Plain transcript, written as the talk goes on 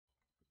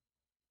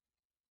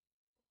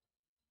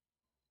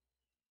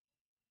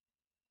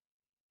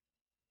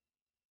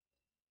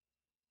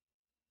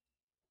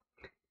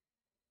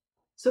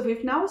So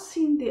we've now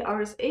seen the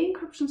RSA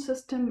encryption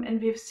system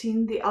and we've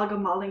seen the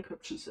Algamal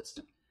encryption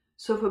system.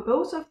 So for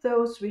both of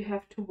those, we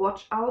have to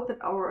watch out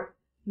that our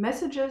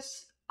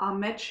messages are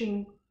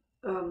matching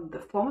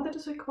the format that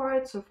is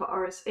required. So for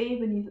RSA,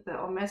 we need that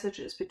our message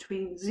is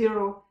between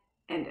 0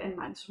 and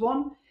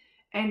n-1.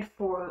 And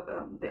for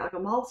the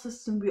Algamal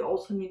system, we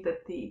also need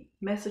that the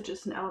message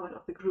is an element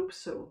of the group,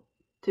 so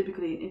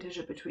typically an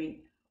integer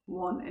between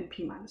 1 and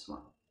p-1.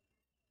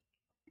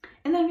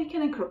 And then we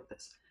can encrypt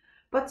this.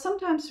 But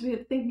sometimes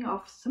we're thinking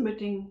of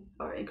submitting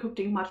or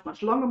encrypting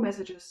much longer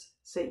messages.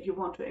 Say you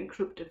want to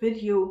encrypt a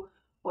video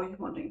or you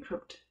want to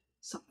encrypt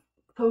some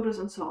photos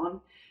and so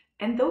on.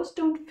 And those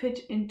don't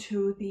fit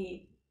into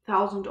the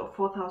 1000 or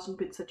 4000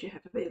 bits that you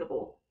have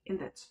available in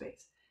that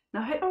space.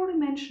 Now, I had already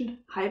mentioned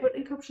hybrid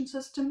encryption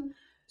system.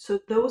 So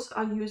those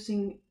are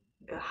using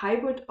a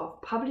hybrid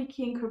of public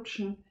key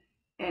encryption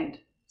and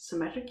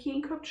symmetric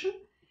key encryption.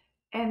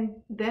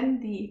 And then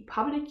the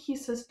public key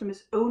system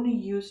is only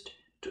used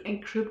to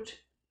encrypt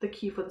the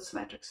key for the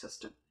symmetric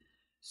system.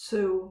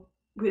 So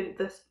we're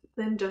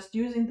then just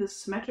using the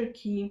symmetric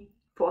key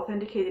for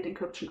authenticated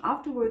encryption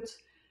afterwards,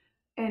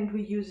 and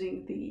we're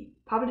using the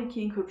public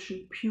key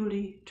encryption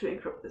purely to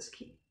encrypt this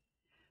key.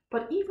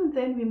 But even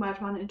then we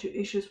might run into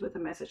issues with the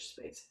message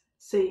space.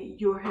 Say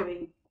you're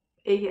having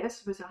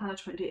AES with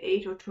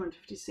 128 or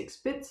 256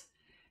 bits,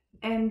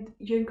 and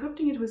you're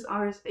encrypting it with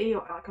RSA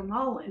or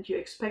Algamal, and you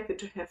expect it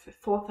to have a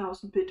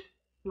 4000 bit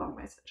long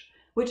message,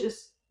 which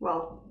is,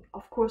 well,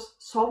 of course,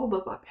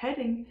 solvable by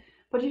padding,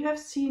 but you have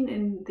seen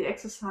in the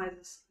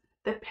exercises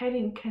that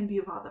padding can be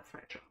rather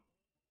fragile.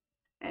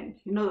 And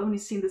you not only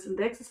seen this in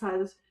the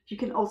exercises, you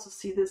can also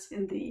see this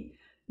in the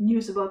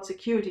news about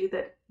security,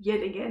 that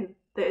yet again,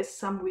 there is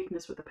some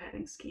weakness with the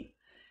padding scheme.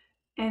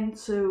 And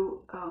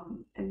so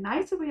a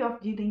nicer way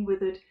of dealing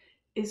with it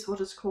is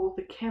what is called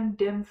the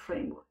KEM-DEM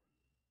framework.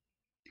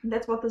 And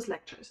that's what this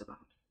lecture is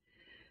about.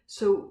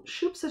 So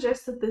Shoup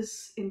suggested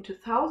this in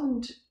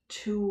 2000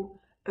 to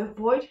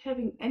avoid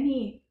having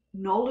any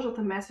knowledge of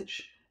the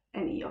message,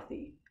 any of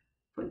the,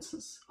 for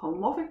instance,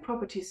 homomorphic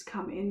properties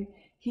come in.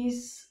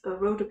 He's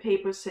wrote a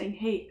paper saying,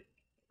 hey,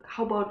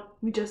 how about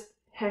we just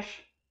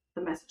hash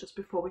the messages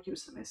before we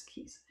use them as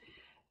keys?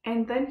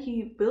 And then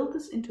he built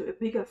this into a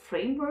bigger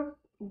framework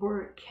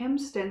where KEM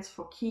stands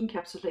for key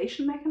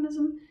encapsulation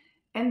mechanism,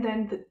 and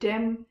then the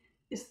DEM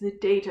is the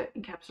data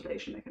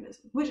encapsulation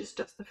mechanism, which is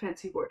just a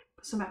fancy word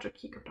for symmetric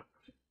key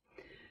cryptography.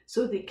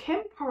 So the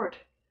KEM part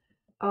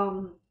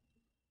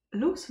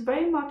looks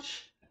very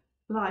much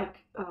like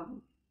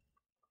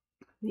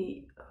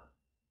the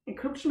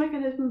encryption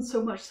mechanism,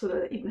 so much so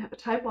that I even have a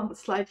typo on the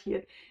slide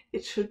here.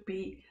 It should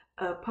be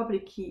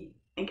public key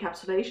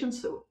encapsulation,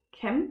 so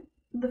KEM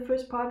in the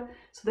first part.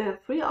 So there are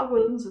three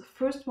algorithms. The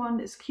first one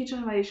is key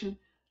generation,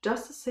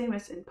 just the same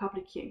as in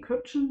public key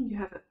encryption. You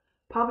have a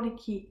public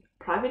key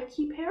private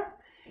key pair,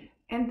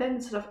 and then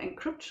instead of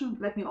encryption,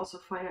 let me also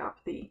fire up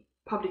the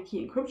public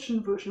key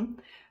encryption version.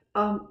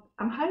 I'm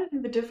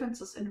highlighting the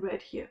differences in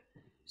red here.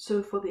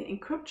 So for the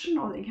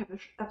encryption or the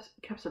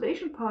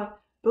encapsulation part,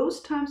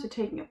 both times you're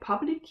taking a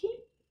public key,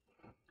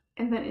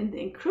 and then in the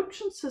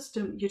encryption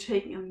system, you're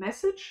taking a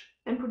message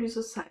and produce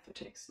a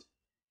ciphertext.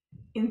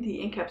 In the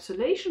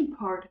encapsulation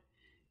part,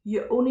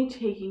 you're only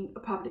taking a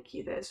public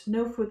key. There's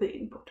no further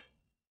input.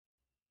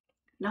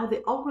 Now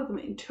the algorithm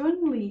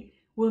internally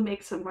will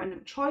make some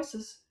random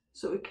choices,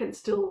 so it can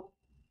still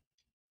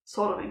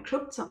sort of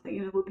encrypt something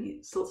and it will be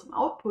still some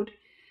output.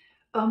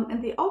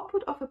 And the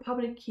output of a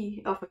public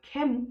key, of a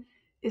KEM,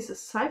 is a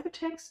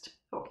ciphertext,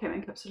 or KEM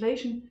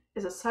encapsulation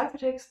is a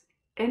ciphertext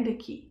and a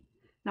key.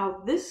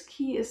 Now this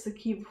key is the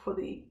key for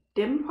the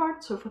DEM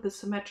part, so for the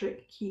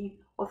symmetric key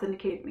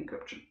authenticated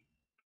encryption.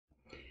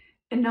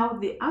 And now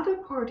the other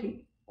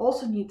party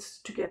also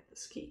needs to get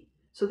this key.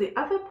 So the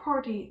other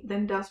party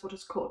then does what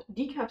is called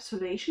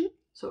decapsulation.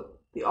 So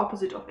the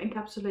opposite of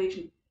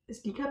encapsulation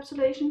is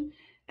decapsulation.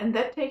 And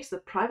that takes the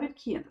private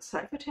key and the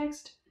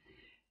ciphertext.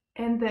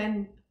 And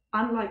then,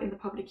 unlike in the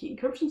public key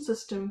encryption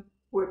system,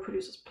 where it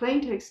produces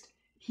plain text,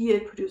 here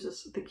it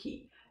produces the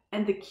key.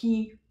 And the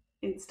key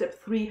in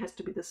step 3 has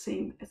to be the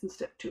same as in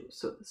step 2.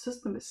 So the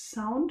system is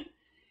sound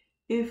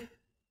if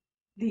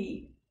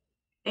the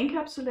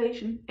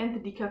encapsulation and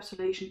the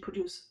decapsulation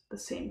produce the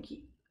same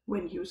key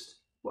when used,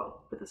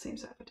 well, with the same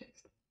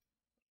ciphertext.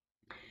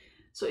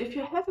 So if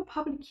you have a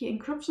public key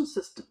encryption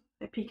system,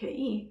 a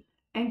PKE,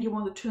 and you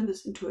want to turn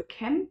this into a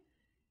KEM,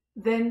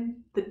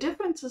 then the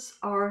differences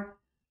are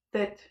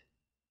that,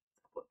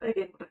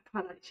 again, what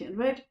I've highlighted here in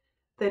red,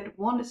 that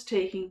one is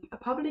taking a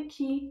public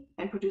key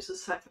and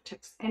produces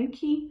ciphertext and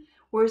key,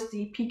 whereas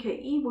the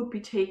PKE would be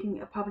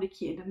taking a public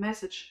key and a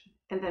message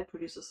and then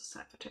produces a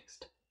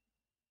ciphertext.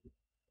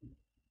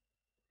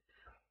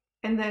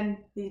 And then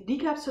the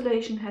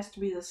decapsulation has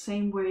to be the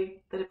same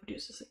way that it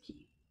produces a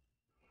key.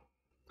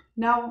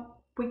 Now,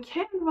 we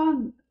can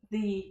run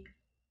the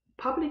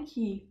public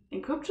key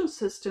encryption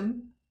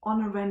system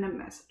on a random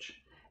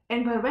message.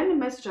 And by random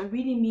message, I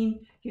really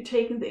mean you're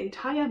taking the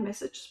entire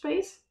message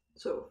space.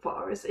 So for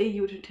RSA,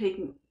 you would be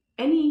taking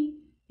any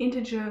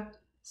integer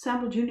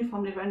sampled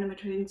uniformly random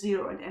between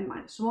 0 and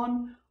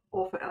n-1,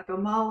 or for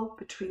algomal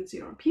between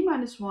 0 and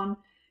p-1,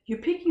 you're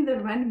picking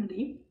that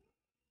randomly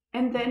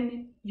and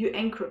then you're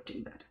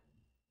encrypting that.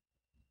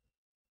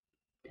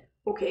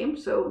 Okay,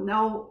 so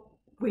now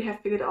we have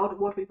figured out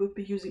what we would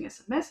be using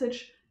as a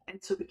message,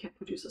 and so we can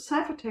produce a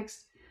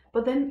ciphertext.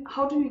 But then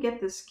how do we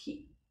get this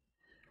key?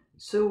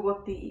 So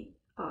what the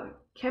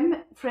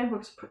KEM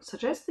framework is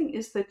suggesting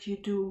is that you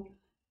do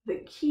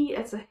the key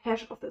as a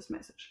hash of this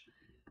message.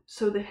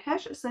 So the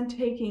hash is then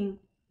taking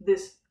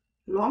this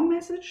long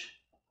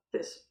message,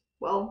 this,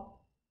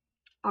 well,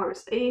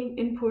 RSA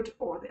input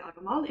or the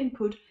algomal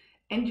input,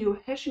 and you're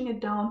hashing it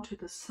down to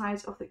the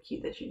size of the key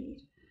that you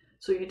need.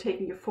 So you're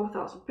taking your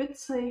 4000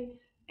 bits, say,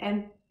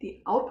 and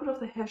the output of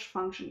the hash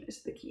function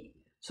is the key.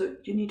 So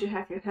you need to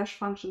have your hash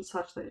function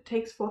such that it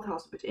takes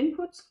 4000 bit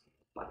inputs,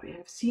 but we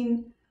have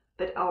seen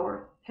that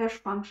our hash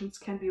functions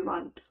can be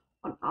run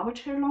on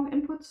arbitrary long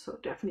inputs, so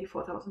definitely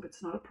 4000 bits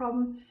is not a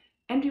problem.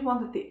 And we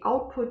want that the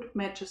output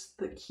matches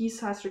the key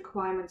size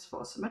requirements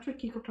for symmetric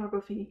key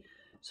cryptography.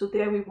 So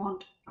there we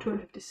want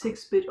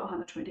 256 bit or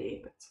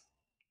 128 bits.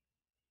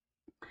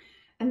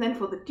 And then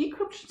for the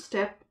decryption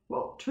step,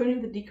 well,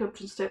 turning the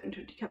decryption step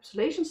into a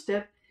decapsulation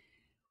step,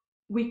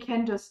 we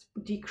can just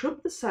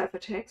decrypt the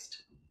ciphertext,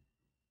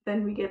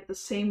 then we get the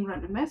same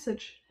random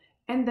message,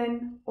 and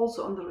then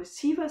also on the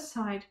receiver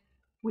side,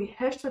 we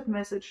hash that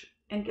message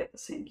and get the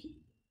same key.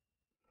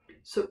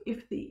 So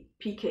if the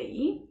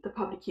PKE, the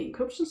public key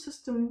encryption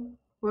system,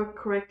 worked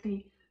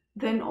correctly,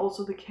 then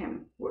also the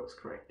KEM works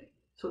correctly.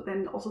 So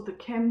then also the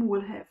KEM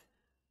will have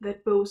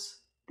that both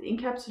the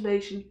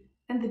encapsulation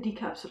and the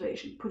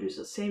decapsulation produce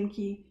the same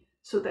key,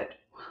 so that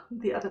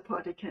the other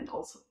party can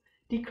also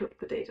decrypt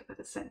the data that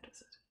is sent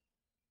with it.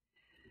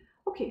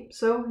 Okay,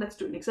 so let's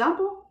do an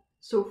example.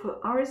 So for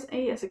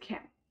RSA as a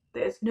KEM,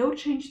 there is no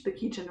change to the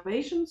key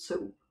generation,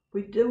 so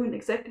we're doing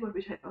exactly what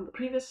we had on the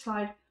previous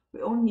slide.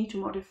 We only need to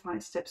modify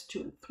steps 2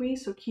 and 3,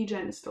 so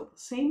keygen is still the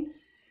same.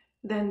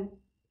 Then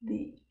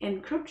the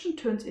encryption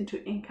turns into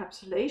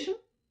encapsulation,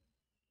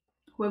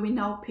 where we're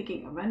now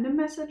picking a random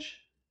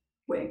message,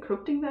 we're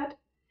encrypting that,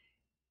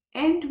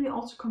 and we're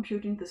also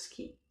computing this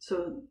key.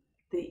 So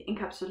the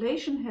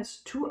encapsulation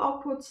has two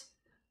outputs,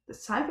 the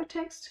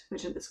ciphertext,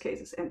 which in this case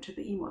is m to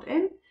the e mod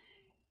n,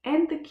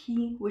 and the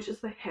key, which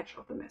is the hash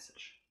of the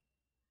message.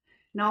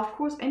 Now, of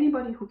course,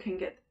 anybody who can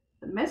get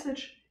the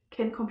message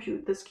can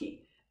compute this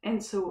key.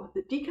 And so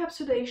the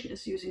decapsulation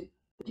is using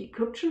the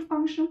decryption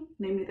function,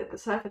 namely that the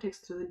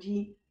ciphertext to the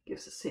D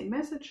gives the same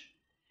message.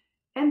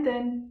 And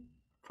then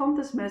from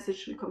this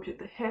message, we compute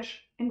the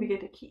hash and we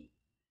get a key.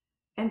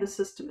 And the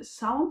system is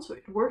sound, so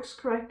it works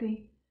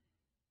correctly,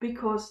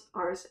 because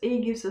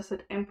RSA gives us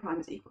that m prime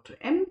is equal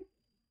to m.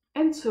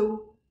 And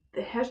so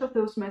the hash of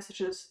those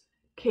messages,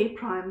 k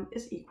prime,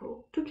 is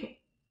equal to k.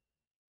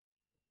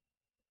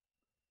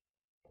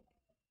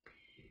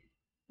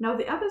 Now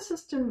the other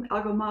system,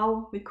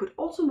 algomal, we could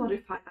also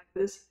modify like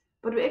this,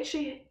 but we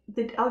actually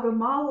did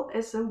algomal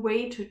as a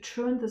way to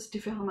turn this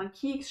Diffie-Hellman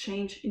key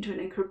exchange into an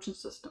encryption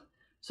system.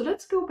 So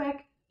let's go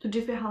back to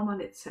Diffie-Hellman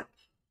itself.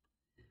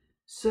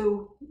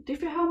 So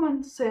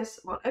Diffie-Hellman says,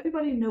 well,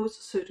 everybody knows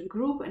a certain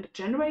group and a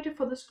generator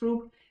for this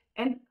group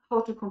and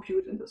how to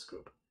compute in this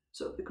group.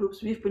 So the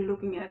groups we've been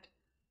looking at,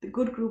 the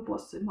good group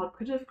was the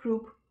multiplicative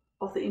group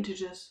of the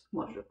integers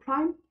modulo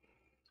prime,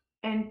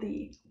 and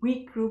the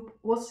weak group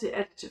was the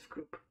additive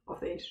group of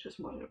the integers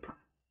modulo prime.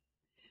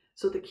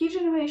 So the key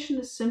generation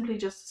is simply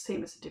just the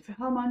same as the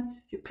Diffie-Hellman.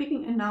 You're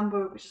picking a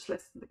number which is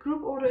less than the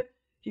group order,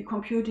 you're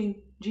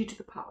computing g to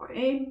the power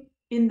a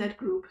in that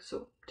group,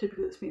 so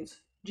typically this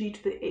means g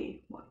to the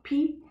a mod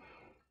p,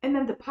 and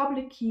then the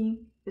public key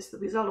is the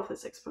result of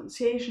this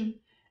exponentiation,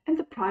 and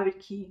the private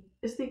key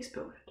is the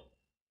exponent.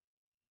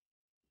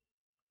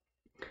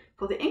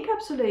 For the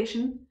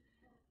encapsulation,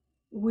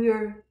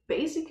 we're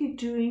basically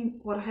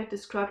doing what I had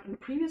described in the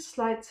previous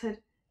slide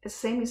set as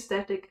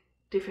semi-static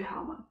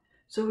Diffie-Hellman.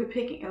 So we're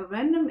picking a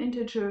random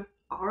integer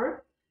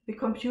r, we're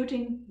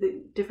computing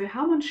the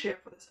Diffie-Hellman share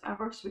for this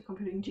r, so we're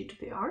computing g to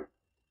the r,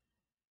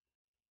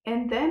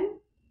 and then,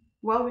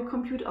 well, we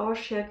compute our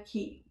shared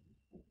key.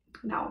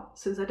 Now,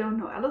 since I don't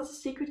know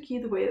Alice's secret key,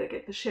 the way I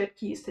get the shared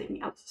key is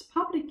taking Alice's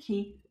public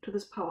key to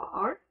this power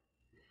r,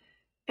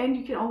 and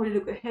you can already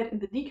look ahead in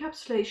the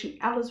decapsulation.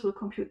 Alice will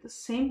compute the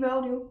same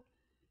value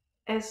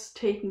as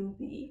taking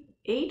the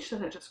h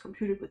that I just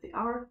computed with the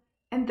r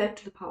and that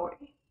to the power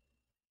a.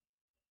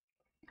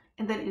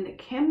 And then in a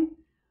KEM,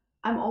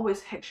 I'm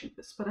always hashing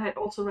this, but I had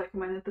also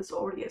recommended this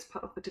already as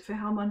part of the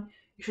Diffie-Hellman.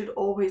 You should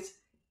always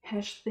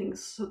hash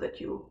things so that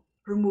you're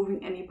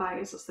removing any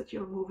biases, that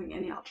you're removing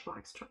any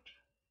algebraic structure.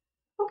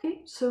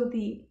 Okay, so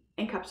the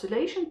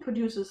encapsulation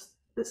produces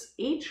this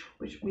h,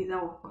 which we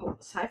now call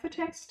the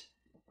ciphertext.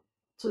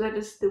 So that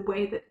is the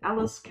way that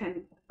Alice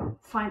can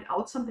find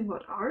out something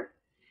about r.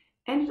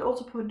 And it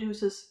also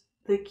produces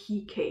the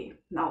key k.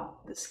 Now,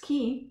 this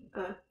key,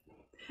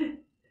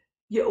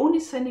 you're only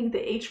sending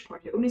the h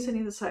part, you're only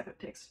sending the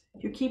ciphertext.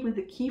 You're keeping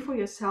the key for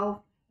yourself,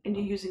 and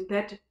you're using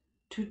that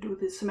to do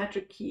the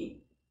symmetric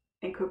key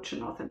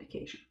encryption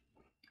authentication.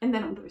 And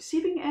then on the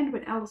receiving end,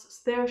 when Alice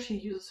is there, she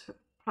uses her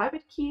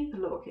private key, the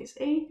lowercase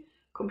a,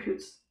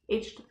 computes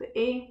h to the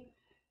a,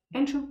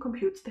 and she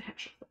computes the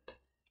hash of it.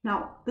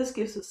 Now, this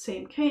gives the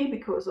same k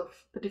because of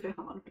the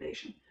Diffie-Hellman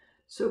manipulation.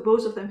 So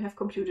both of them have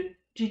computed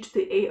g to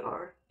the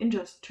AR in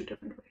just two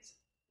different ways.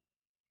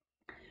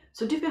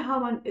 So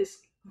Diffie-Hellman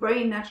is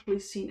very naturally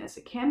seen as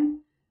a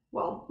KEM.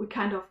 Well, we're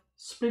kind of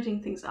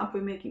splitting things up.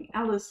 We're making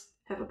Alice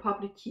have a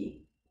public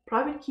key,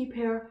 private key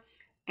pair,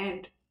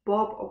 and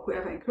Bob or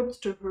whoever encrypts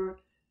to her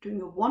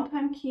doing a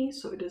one-time key.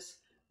 So it is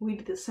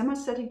really the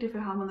semi-static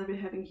Diffie-Hellman that we're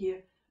having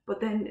here, but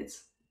then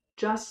it's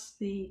just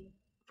the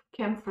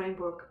KEM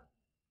framework.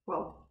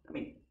 Well, I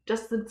mean,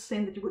 just the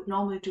same that you would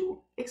normally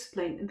do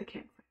explained in the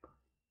KEM framework.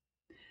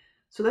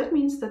 So that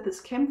means that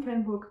this KEM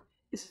framework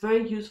is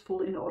very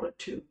useful in order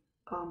to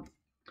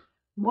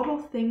model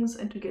things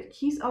and to get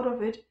keys out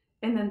of it.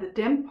 And then the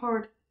DEM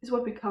part is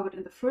what we covered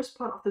in the first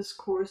part of this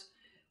course,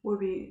 where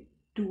we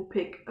do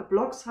pick a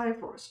block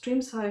cipher or a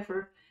stream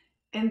cipher,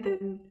 and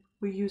then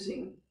we're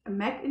using a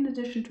MAC in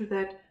addition to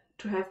that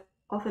to have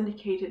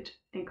authenticated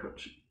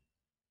encryption.